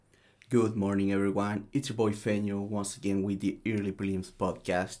Good morning, everyone. It's your boy Feño once again with the Early Prelims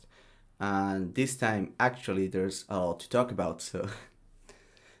podcast. And this time, actually, there's a lot to talk about. So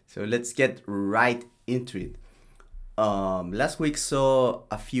let's get right into it. Last week saw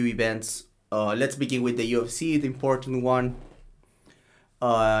a few events. Let's begin with the UFC, the important one.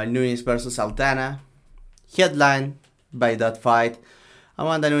 Nunes versus Aldana. Headline by that fight.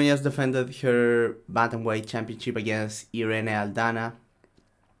 Amanda Nunes defended her bantamweight championship against Irene Aldana.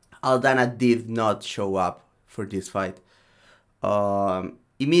 Aldana did not show up for this fight.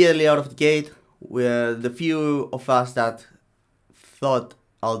 Immediately out of the gate, where the few of us that thought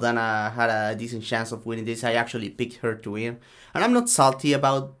Aldana had a decent chance of winning this, I actually picked her to win. And I'm not salty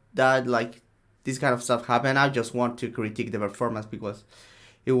about that, like, this kind of stuff happened. I just want to critique the performance because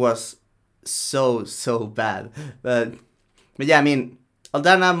it was so bad. But yeah, I mean,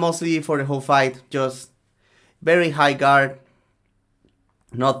 Aldana mostly for the whole fight, just very high guard,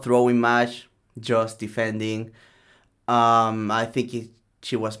 not throwing much, just defending. I think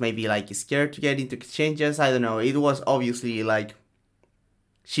she was maybe like scared to get into exchanges. I don't know. It was obviously like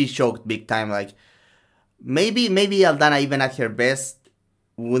she choked big time. Like maybe Aldana even at her best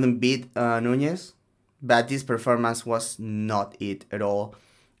wouldn't beat Nunez, but this performance was not it at all.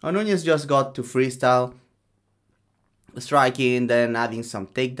 Nunez just got to freestyle, striking, then adding some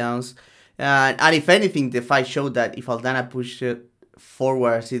takedowns. And if anything, the fight showed that if Aldana pushed it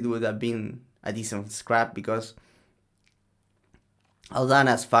forwards, it would have been a decent scrap because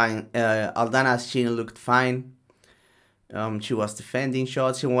Aldana's fine. Aldana's chin looked fine. She was defending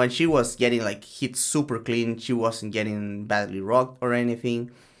shots. When she was getting like hit super clean, she wasn't getting badly rocked or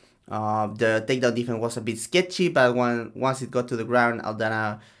anything. The takedown defense was a bit sketchy, but once it got to the ground,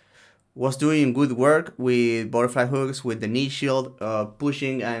 Aldana was doing good work with butterfly hooks, with the knee shield,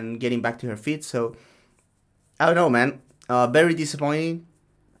 pushing and getting back to her feet. So I don't know, man. Very disappointing.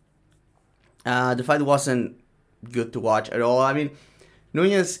 The fight wasn't good to watch at all. I mean,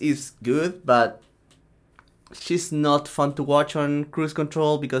 Nunez is good, but she's not fun to watch on cruise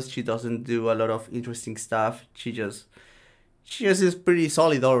control because she doesn't do a lot of interesting stuff. She just is pretty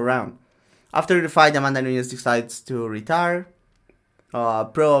solid all around. After the fight, Amanda Nunes decides to retire.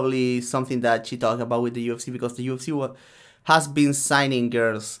 Probably something that she talked about with the UFC because the UFC has been signing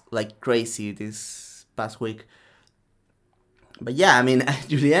girls like crazy this past week. But yeah, I mean,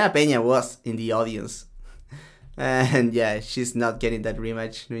 Juliana Peña was in the audience. And yeah, she's not getting that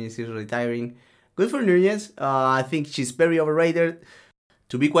rematch. Nunez is retiring. Good for Nunez. I think she's very overrated.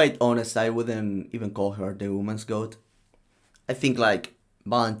 To be quite honest, I wouldn't even call her the woman's GOAT. I think like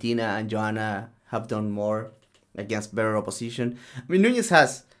Valentina and Joanna have done more against better opposition. I mean, Nunez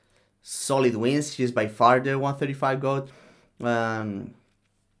has solid wins. She's by far the 135 GOAT.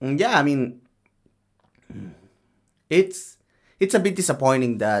 Yeah, I mean, it's a bit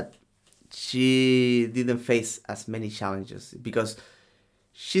disappointing that she didn't face as many challenges because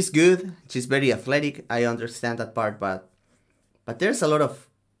she's good, she's very athletic. I understand that part, but there's a lot of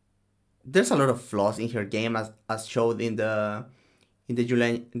flaws in her game as showed in the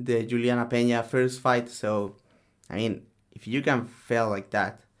Juliana Peña first fight. So I mean, if you can fail like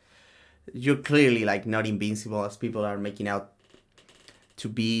that, you're clearly like not invincible as people are making out to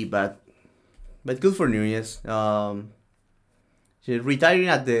be. But good for Nunez. She's retiring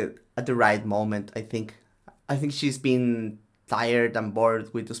at the right moment. I think she's been tired and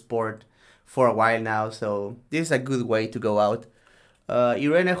bored with the sport for a while now. So this is a good way to go out.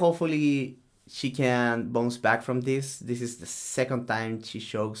 Irene, hopefully she can bounce back from this. This is the second time she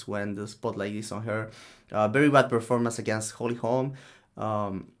chokes when the spotlight is on her. Very bad performance against Holly Holm.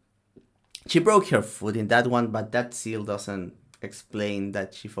 She broke her foot in that one, but that still doesn't explain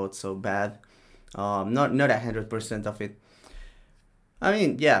that she fought so bad. Not 100% of it. I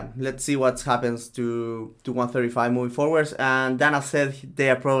mean, yeah, let's see what happens to 135 moving forwards. And Dana said they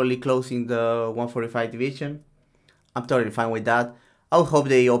are probably closing the 145 division. I'm totally fine with that. I would hope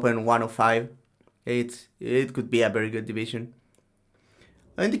they open 105. It could be a very good division.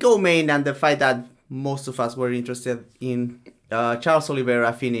 And the co-main and the fight that most of us were interested in, Charles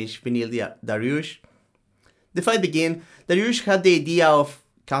Oliveira finished Vinil Dariush. The fight began. Dariush had the idea of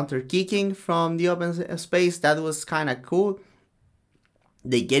counter kicking from the open space. That was kind of cool.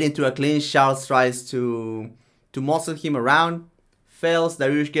 They get into a clinch. Charles tries to muscle him around. Fails.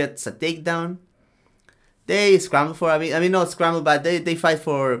 Dariush gets a takedown. They scramble for a bit. I mean, not scramble, but they fight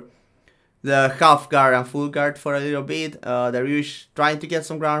for the half guard and full guard for a little bit. Dariush trying to get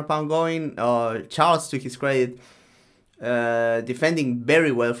some ground pound going. Charles, to his credit, defending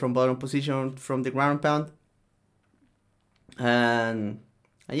very well from bottom position from the ground pound. And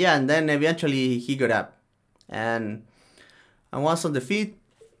yeah, and then eventually he got up. And once on the feet,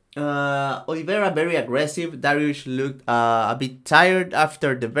 Oliveira very aggressive. Dariush looked a bit tired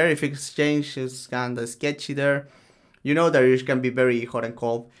after the very first exchange. It's kind of sketchy there. You know, Dariush can be very hot and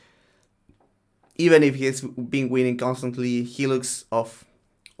cold. Even if he's been winning constantly, he looks of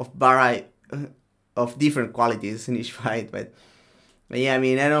variety of different qualities in each fight. But yeah, I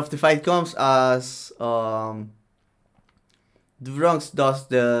mean, end of the fight comes as the Bronx does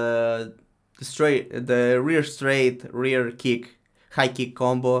the rear straight rear kick high kick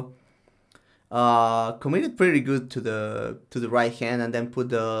combo. Committed pretty good to the right hand and then put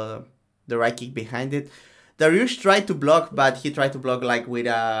the right kick behind it. Dariush tried to block, but he tried to block like with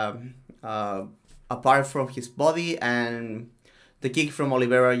a part from his body, and the kick from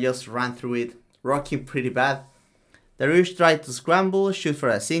Oliveira just ran through it, rocked him pretty bad. Dariush tried to scramble, shoot for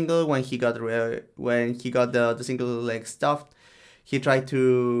a single when he got the single leg stuffed. He tried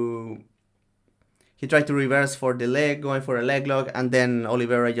to reverse for the leg, going for a leg lock, and then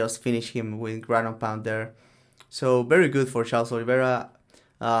Oliveira just finished him with ground and pound there. So very good for Charles Oliveira.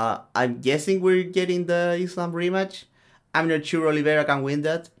 I'm guessing we're getting the Islam rematch. I'm not sure Oliveira can win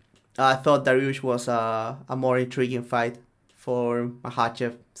that. I thought Dariush was a more intriguing fight for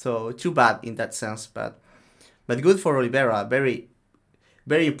Makhachev, so too bad in that sense, but good for Oliveira. Very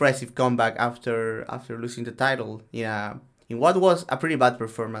very impressive comeback after losing the title. Yeah, in what was a pretty bad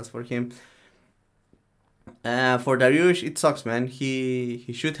performance for him. For Dariush, it sucks, man. He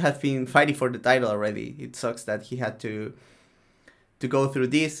should have been fighting for the title already. It sucks that he had to go through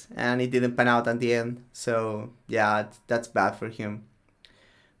this and it didn't pan out at the end. So yeah, that's bad for him.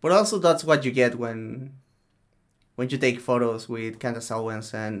 But also that's what you get when you take photos with Candace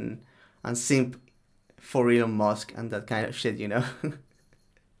Owens and simp for Elon Musk and that kind of shit, you know.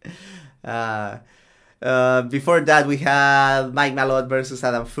 Before that, we had Mike Malott versus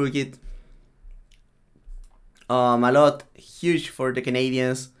Adam Fugit. Malott, huge for the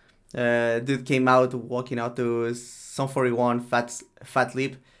Canadians. Dude came out walking out to some 41 fat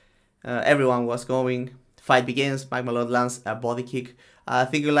lip. Everyone was going. Fight begins. Mike Malott lands a body kick. I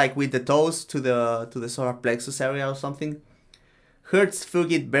think like with the toes to the solar plexus area or something. Hurts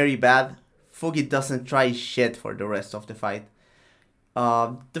Fugit very bad. Fugit doesn't try shit for the rest of the fight.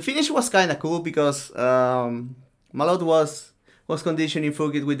 The finish was kind of cool because Malott was conditioning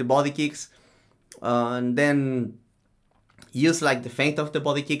Fugit with the body kicks, and then used like the feint of the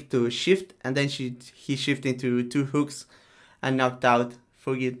body kick to shift, and then he shifted into two hooks and knocked out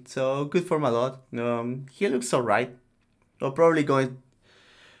Fugit. So good for Malott. He looks alright.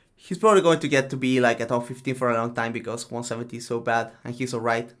 He's probably going to get to be like a top 15 for a long time because 170 is so bad, and he's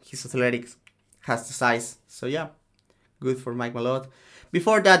alright. He's athletic, has the size. So yeah, good for Mike Malott.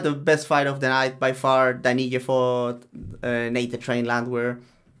 Before that, the best fight of the night by far, Danige fought Nate the Train Landwehr.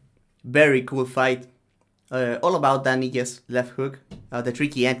 Very cool fight. All about Danige's left hook, the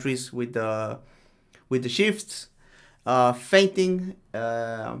tricky entries with the shifts, feinting,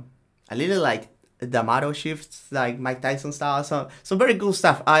 a little like D'Amato shifts, like Mike Tyson style. So some very cool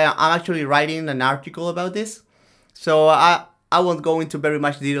stuff. I'm actually writing an article about this, so I won't go into very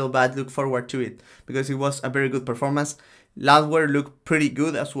much detail, but look forward to it because it was a very good performance. Landwehr looked pretty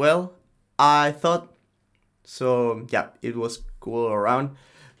good as well, I thought. So yeah, it was cool all around.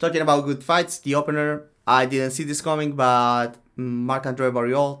 Talking about good fights, the opener, I didn't see this coming, but Marc-Andre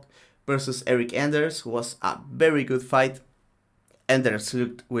Barriault versus Eric Enders was a very good fight. Enders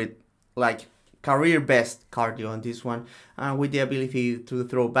looked with like career best cardio on this one, and with the ability to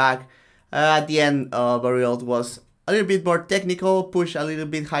throw back. At the end, Barriault was a little bit more technical, push a little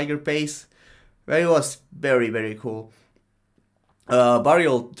bit higher pace, but it was very very cool.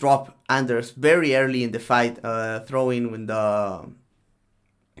 Barriault dropped Anders very early in the fight, throwing the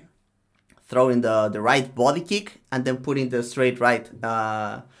right body kick and then putting the straight right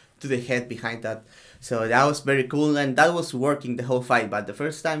to the head behind that. So that was very cool, and that was working the whole fight. But the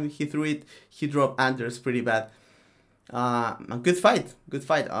first time he threw it, he dropped Anders pretty bad. Good fight.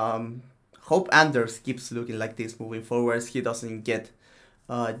 Hope Anders keeps looking like this moving forwards. He doesn't get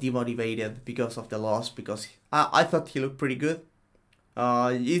demotivated because of the loss, because I thought he looked pretty good.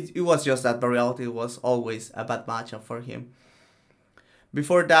 It was just that Barriault was always a bad matchup for him.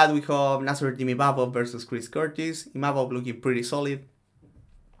 Before that, we have Nasruddin Imavov versus Chris Curtis. Imavov looking pretty solid,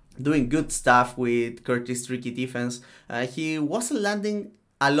 doing good stuff with Curtis' tricky defense. He wasn't landing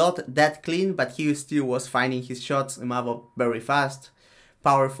a lot that clean, but he still was finding his shots. Imavov very fast,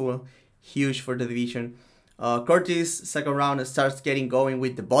 powerful, huge for the division. Curtis, second round, starts getting going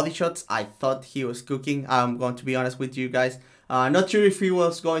with the body shots. I thought he was cooking. I'm going to be honest with you guys. Not sure if he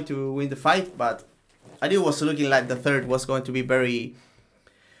was going to win the fight, but I think it was looking like the third was going to be very,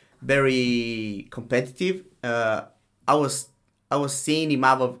 very competitive. I was I was seeing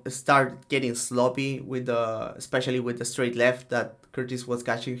Imavov start getting sloppy with the, especially with the straight left that Curtis was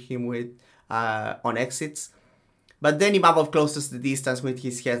catching him with on exits. But then Imavov closes the distance with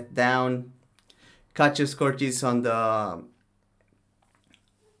his head down, catches Curtis on the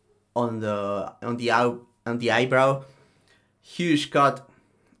eyebrow. Huge cut.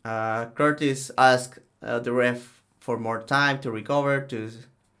 Curtis asked the ref for more time to recover to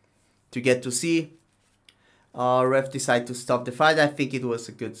get to see. Ref decided to stop the fight. I think it was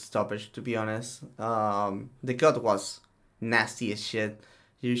a good stoppage, to be honest. The cut was nasty as shit.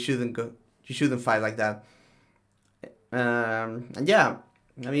 You shouldn't go. You shouldn't fight like that. And yeah,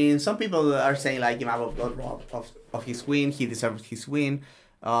 I mean, some people are saying like Imavov got robbed of his win. He deserved his win.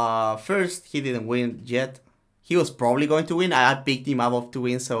 First, he didn't win yet. He was probably going to win. I picked Imavov to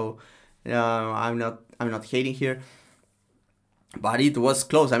win, so I'm not hating here. But it was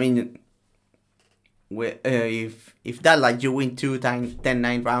close. I mean, if that like you win 2 times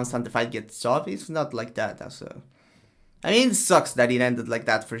 10-9 rounds and the fight gets stopped, it's not like that. I mean, it sucks that it ended like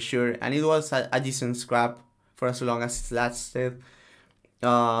that for sure, and it was a decent scrap for as long as it lasted.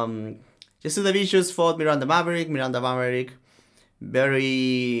 Just the Vicious fought Miranda Maverick. Miranda Maverick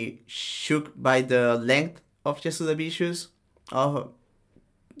very shook by the length of Jesuda Vicious.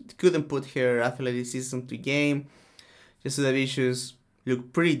 Couldn't put her athleticism to game. Jesuda Vicious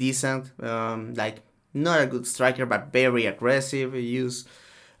looked pretty decent. Like not a good striker, but very aggressive.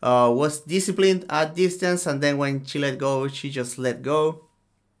 Was disciplined at distance, and then when she let go, she just let go.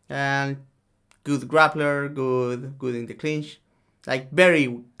 And good grappler, good in the clinch. Like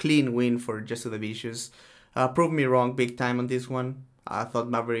very clean win for Jesuda Vicious. Proved me wrong big time on this one. I thought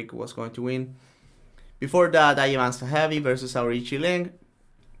Maverick was going to win. Before that, Ayman Sahavi versus Aorichi Lang.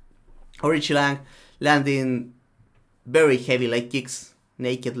 Aorichi Lang landing very heavy leg kicks,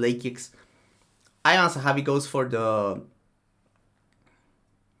 naked leg kicks. Ayman Sahavi goes for the...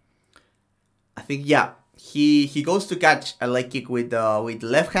 I think, yeah. He goes to catch a leg kick with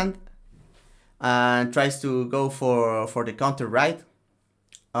left hand and tries to go for the counter right.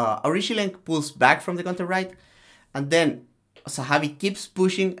 Aorichi Lang pulls back from the counter right, and then Sahavi keeps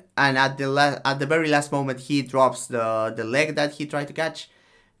pushing, and at the very last moment he drops the leg that he tried to catch,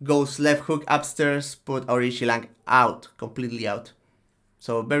 goes left hook upstairs, put Aorichi Lang out, completely out.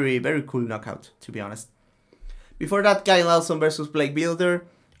 So very, very cool knockout, to be honest. Before that, Kyle Nelson versus Blake Builder.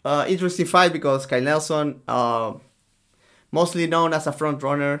 Interesting fight because Kyle Nelson, mostly known as a front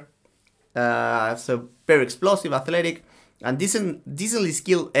runner, so very explosive, athletic, and decently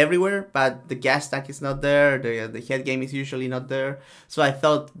skilled everywhere, but the gas tank is not there, the head game is usually not there. So I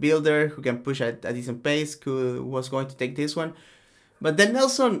thought Builder, who can push at a decent pace, was going to take this one. But then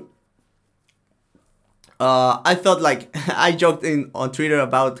Nelson, I thought like, I joked on Twitter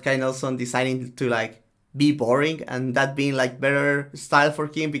about Kyle Nelson deciding to like be boring, and that being like better style for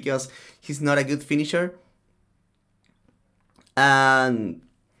him because he's not a good finisher. And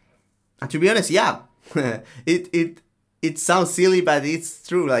to be honest, yeah, it sounds silly, but it's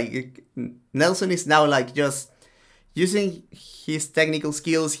true. Like Nelson is now like just using his technical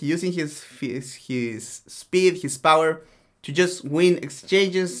skills, using his speed, his power to just win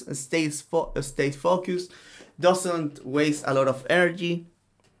exchanges, stays focused, doesn't waste a lot of energy.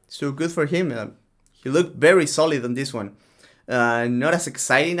 So good for him. He looked very solid on this one. Not as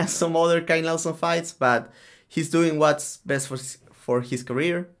exciting as some other Kyle Nelson fights, but he's doing what's best for his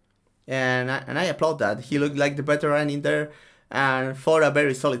career. And I applaud that. He looked like the veteran in there and fought a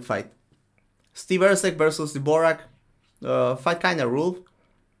very solid fight. Steve Erceg versus Dvorak. Fight kind of ruled.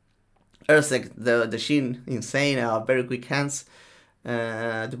 Erceg, the shin, insane, very quick hands.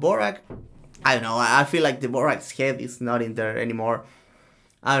 Dvorak, I don't know. I feel like Dvorak's head is not in there anymore.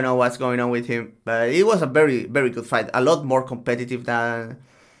 I don't know what's going on with him. But it was a very, very good fight. A lot more competitive than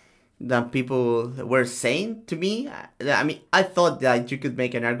people were saying to me. I mean, I thought that you could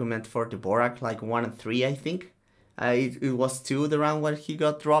make an argument for Dvorak, like 1-3, I think. It was 2 the round where he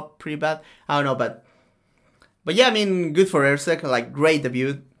got dropped pretty bad. I don't know, but yeah, I mean, good for Erceg, like great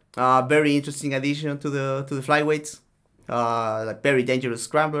debut. Very interesting addition to the flyweights. Like very dangerous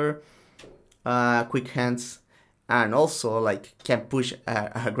scrambler, quick hands, and also like can push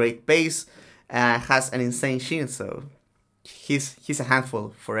a great pace. Has an insane shin, so he's a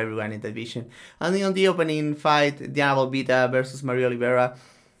handful for everyone in the division. And then on the opening fight, Diana Belbita versus Maria Oliveira.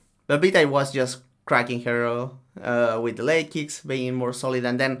 Belbita was just cracking her with the leg kicks, being more solid,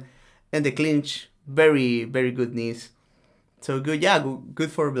 and then in the clinch, very, very good knees. So good, yeah,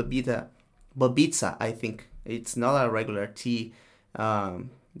 good for Belbita. Belbitsa, I think. It's not a regular T.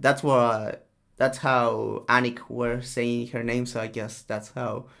 That's how Anik were saying her name, so I guess that's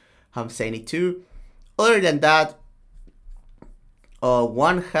how I'm saying it too. Other than that,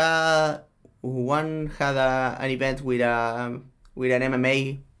 One had an event with an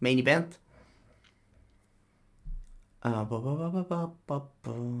MMA main event.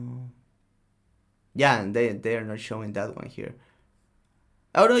 Yeah, and they are not showing that one here.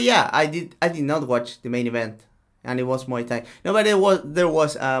 Oh no, yeah, I did not watch the main event, and it was Muay Thai. No, but there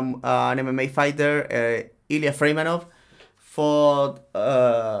was an MMA fighter, Ilya Freimanov, fought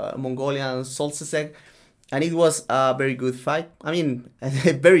Mongolian Solsesek, and it was a very good fight. I mean,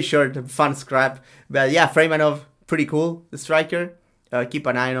 very short, fun scrap, but yeah, Freimanov, pretty cool, the striker. Keep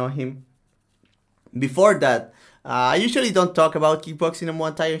an eye on him. Before that, I usually don't talk about kickboxing and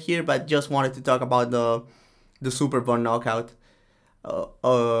Muay Thai here, but just wanted to talk about the Super Bowl knockout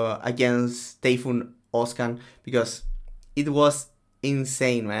against Tayfun Oskan, because it was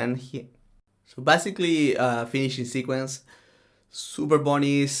insane, man. So basically, finishing sequence, Super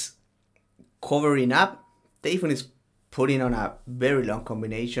Bunny is covering up. Tayfun is putting on a very long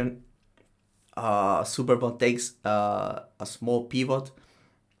combination. Super Bon takes a small pivot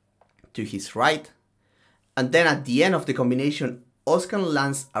to his right, and then at the end of the combination, Oskan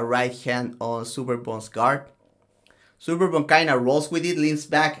lands a right hand on Super Bon's guard. Superbon kind of rolls with it, leans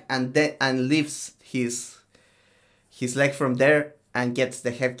back, and lifts his leg from there and gets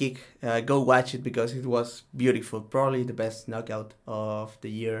the head kick. Go watch it because it was beautiful. Probably the best knockout of the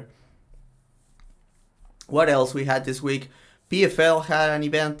year. What else we had this week? PFL had an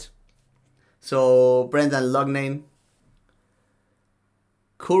event. So Brendan Loughnane,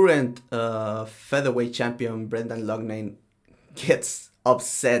 current featherweight champion Brendan Loughnane, gets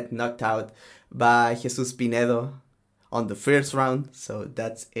upset, knocked out by Jesus Pinedo on the first round, so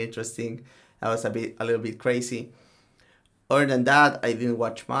that's interesting. That was a little bit crazy. Other than that, I didn't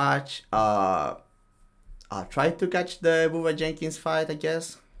watch much. I tried to catch the Bubba Jenkins fight, I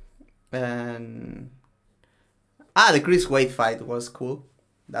guess, and the Chris Wade fight was cool.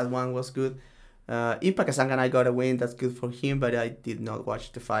 That one was good. Impa Kasanganay got a win. That's good for him, but I did not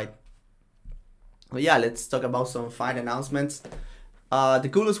watch the fight. But yeah, let's talk about some fight announcements. The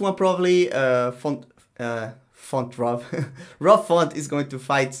coolest one probably Font Rob. Rob Font is going to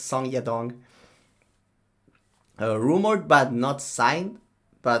fight Song Yadong. Rumored but not signed,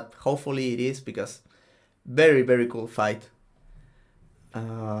 but hopefully it is, because very, very cool fight.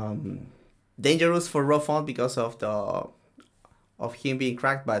 Dangerous for Rob Font because of him being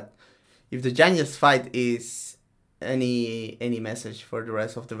cracked, but if the Janius fight is any message for the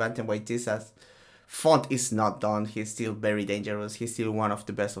rest of the bantamweight, is that Font is not done. He's still very dangerous. He's still one of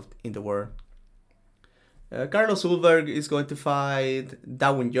the best in the world. Carlos Ulberg is going to fight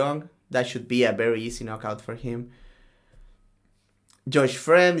Dawon Young. That should be a very easy knockout for him. Josh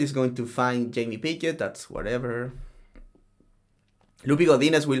Frem is going to fight Jamie Pickett. That's whatever. Lupi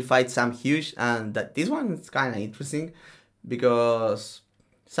Godinez will fight Sam Hughes, and this one is kind of interesting because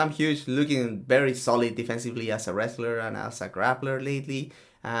Sam Hughes looking very solid defensively as a wrestler and as a grappler lately,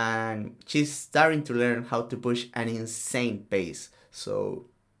 and she's starting to learn how to push an insane pace. So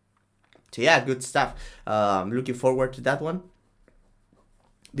yeah, good stuff. Looking forward to that one.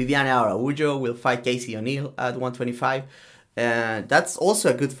 Viviane Araújo will fight Casey O'Neill at 125. And that's also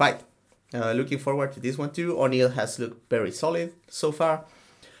a good fight. Looking forward to this one too. O'Neill has looked very solid so far.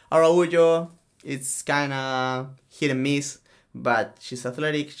 Araújo, it's kind of hit and miss, but she's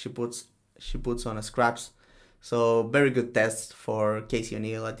athletic. She puts on a scraps. So very good test for Casey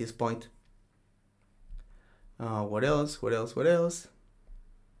O'Neill at this point. What else?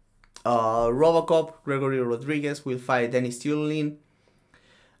 Robocop, Gregory Rodriguez will fight Dennis Tulin.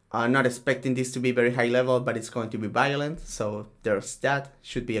 Not expecting this to be very high level, but it's going to be violent, so there's that.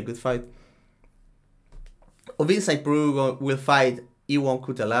 Should be a good fight. Ovin Saipuru will fight Iwon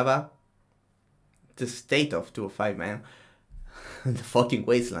Kutalaba. The state of 205, man. The fucking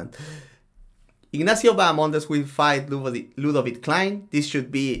wasteland. Ignacio Bahamondes will fight Ludovic Klein. This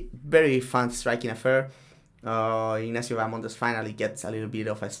should be very fun striking affair. Ignacio Bahamondes finally gets a little bit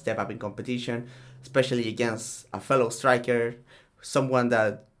of a step up in competition, especially against a fellow striker, someone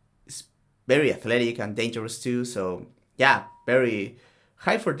that is very athletic and dangerous too. So yeah, very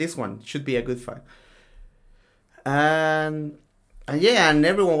high for this one. Should be a good fight. And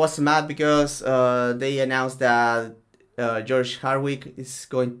everyone was mad because they announced that George Hardwick is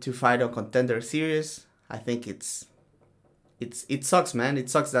going to fight on Contender Series. I think it sucks, man. It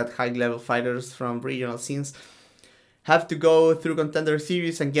sucks that high level fighters from regional scenes have to go through Contender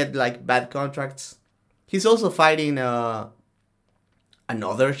Series and get like bad contracts. He's also fighting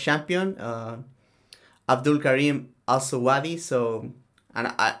another champion, Abdul Karim Al Sawadi. So,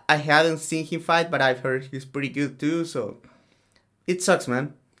 and I haven't seen him fight, but I've heard he's pretty good too. So it sucks,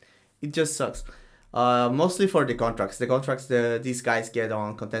 man. It just sucks. Mostly for the contracts. The contracts these guys get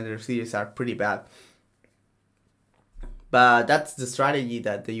on Contender Series are pretty bad. But that's the strategy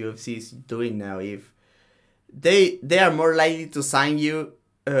that the UFC is doing now. If they are more likely to sign you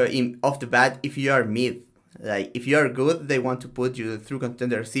in off the bat if you are mid. Like if you are good, they want to put you through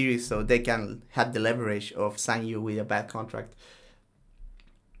Contender Series so they can have the leverage of signing you with a bad contract.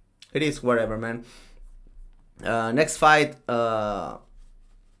 It is whatever, man. Next fight, there's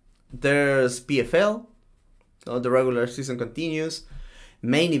PFL. So the regular season continues.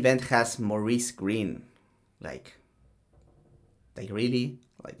 Main event has Maurice Green. Like really?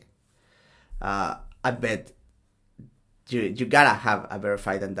 Like, I bet you gotta have a better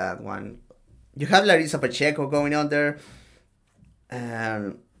fight than that one. You have Larissa Pacheco going on there,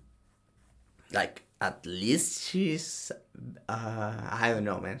 and like at least she's I don't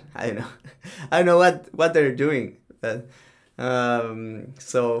know, man. I don't know. I don't know what they're doing. But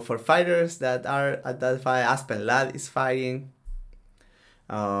so for fighters that are at that fight, Aspen Ladd is fighting.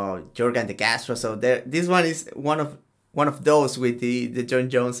 Jorgen De Castro. So there, this one is one of those with the John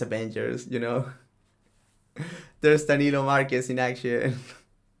Jones Avengers. You know, there's Danilo Marquez in action.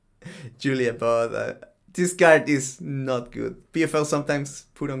 Julia Budd. This card is not good. PFL sometimes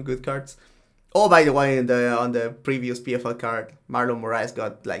put on good cards. Oh, by the way, on the previous PFL card, Marlon Moraes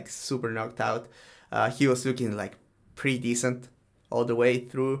got like super knocked out. He was looking like pretty decent all the way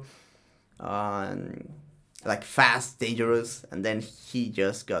through, like fast, dangerous, and then he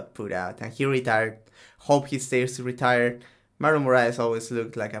just got put out and he retired. Hope he stays retired. Marlon Moraes always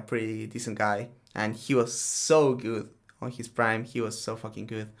looked like a pretty decent guy, and he was so good on his prime. He was so fucking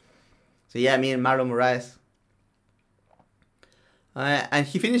good. So yeah, me and Marlon Moraes. And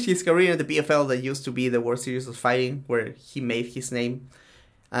he finished his career in the PFL that used to be the World Series of Fighting, where he made his name.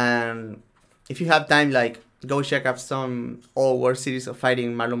 And if you have time, like, go check up some old World Series of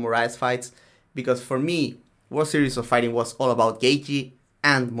Fighting Marlon Moraes fights. Because for me, World Series of Fighting was all about Gaethje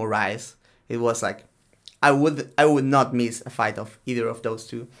and Moraes. It was like, I would not miss a fight of either of those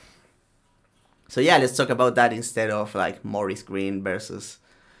two. So yeah, let's talk about that instead of like Maurice Green versus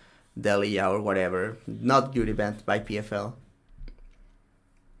Delia or whatever. Not good event by PFL.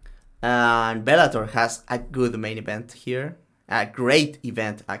 And Bellator has a good main event here. A great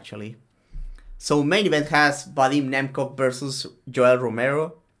event, actually. So main event has Vadim Nemkov versus Joel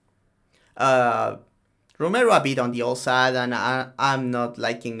Romero. Romero a bit on the old side, and I'm not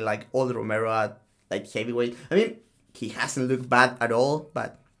liking like old Romero at like heavyweight. I mean, he hasn't looked bad at all,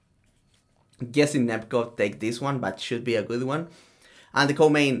 but I'm guessing Nemkov take this one, but should be a good one. And the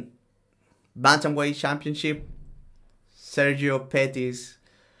co-main Bantamweight Championship, Sergio Pettis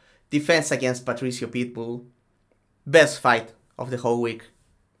defense against Patricio Pitbull. Best fight of the whole week.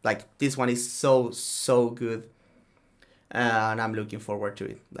 Like, this one is so good. And I'm looking forward to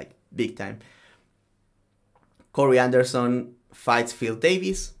it. Like, big time. Corey Anderson fights Phil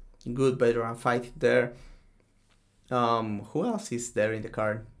Davis. Good veteran fight there. Who else is there in the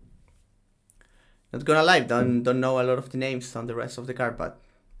card? Not gonna lie, don't know a lot of the names on the rest of the card, but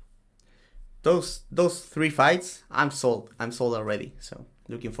those three fights, I'm sold. I'm sold already. So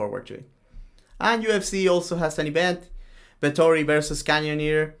looking forward to it. And UFC also has an event, Vettori versus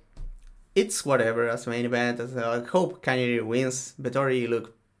Cannonier. It's whatever as main event. I hope Cannonier wins. Vettori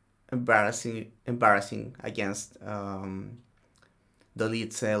looked embarrassing against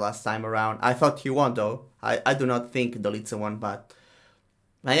Dolidze last time around. I thought he won though. I do not think Dolidze won, but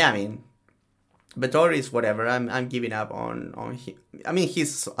yeah, I mean, Vettori is whatever. I'm giving up on him. I mean,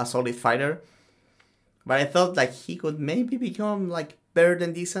 he's a solid fighter, but I thought like he could maybe become like better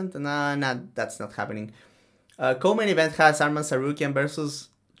than decent. Nah, that's not happening. Co-main event has Arman Sarukian versus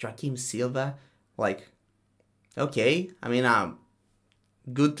Joaquim Silva. Like, okay, I mean,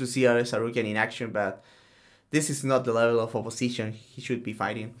 good to see Sarukian in action, but this is not the level of opposition he should be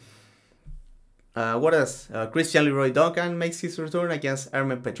fighting. What else? Christian Leroy Duncan makes his return against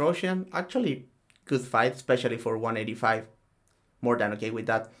Ermen Petrosyan. Actually, good fight, especially for 185. More than okay with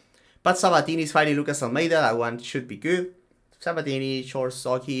that. Pat Sabatini is fighting Lucas Almeida. That one should be good. Sabatini, short,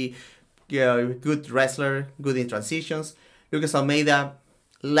 stocky, good wrestler, good in transitions. Lucas Almeida,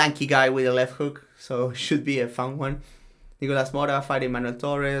 lanky guy with a left hook, so should be a fun one. Nicolas Mora fighting Manuel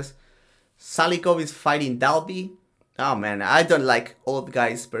Torres. Salikov is fighting Dalby. Oh man, I don't like old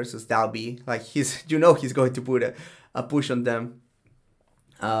guys versus Dalby. Like he's going to put a push on them.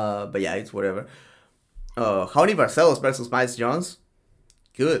 But yeah, it's whatever. Howdy Barcelos versus Miles Jones.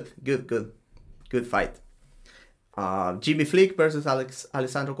 Good fight. Jimmy Flick versus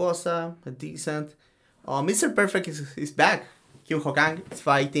Alessandro Costa. Decent. Mr. Perfect is back. Kyung Ho Kang is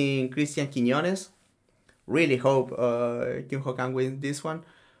fighting Christian Quinones. Really hope Kyung Ho Kang wins this one.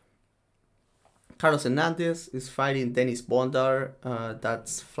 Carlos Hernandez is fighting Dennis Bondar.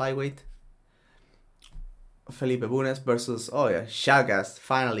 That's flyweight. Felipe Bunes versus Chagas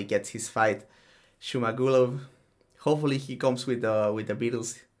finally gets his fight. Shumagulov. Hopefully he comes with the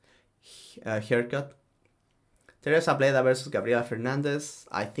Beatles haircut. Teresa Bleda versus Gabriela Fernandez.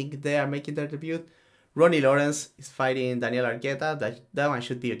 I think they are making their debut. Ronnie Lawrence is fighting Daniel Argueta. That one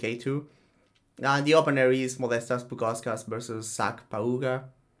should be okay too. And the opener is Modestas Bukauskas versus Zach Pauga.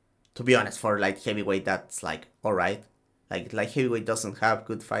 To be honest, for like heavyweight, that's like alright. Like heavyweight doesn't have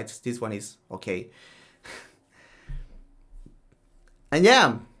good fights. This one is okay. And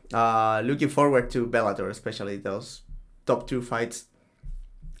yeah, looking forward to Bellator, especially those top 2 fights.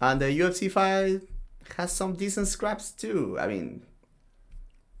 And the UFC fight has some decent scraps too. I mean,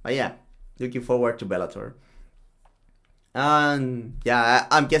 but yeah, looking forward to Bellator. And yeah,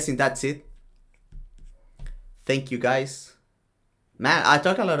 I'm guessing that's it. Thank you guys. Man, I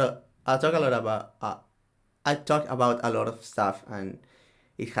talk about a lot of stuff, and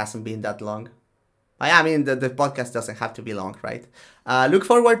it hasn't been that long. I mean, the podcast doesn't have to be long, right? Look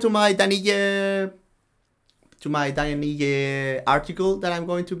forward to my Danille article that I'm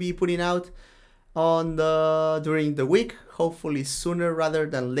going to be putting out during the week, hopefully sooner rather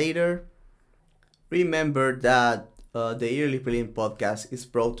than later. Remember that the Yearly Prelim podcast is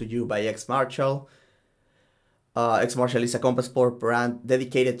brought to you by X Martial. X Martial is a combat sport brand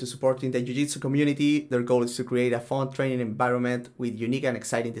dedicated to supporting the jiu-jitsu community. Their goal is to create a fun training environment with unique and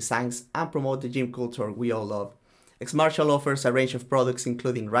exciting designs and promote the gym culture we all love. X Martial offers a range of products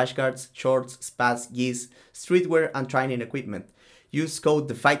including rash guards, shorts, spats, gis, streetwear, and training equipment. Use code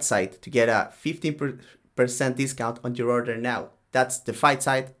TheFightSite to get a 15% discount on your order now. That's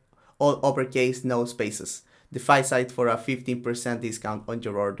TheFightSite, all uppercase, no spaces. TheFightSite for a 15% discount on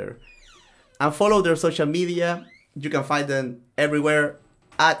your order. And follow their social media. You can find them everywhere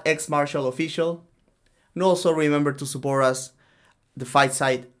at XMartialOfficial. And also remember to support us, the Fight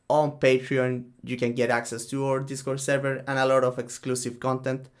Site, on Patreon. You can get access to our Discord server and a lot of exclusive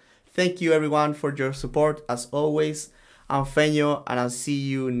content. Thank you everyone for your support as always. I'm Feño and I'll see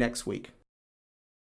you next week.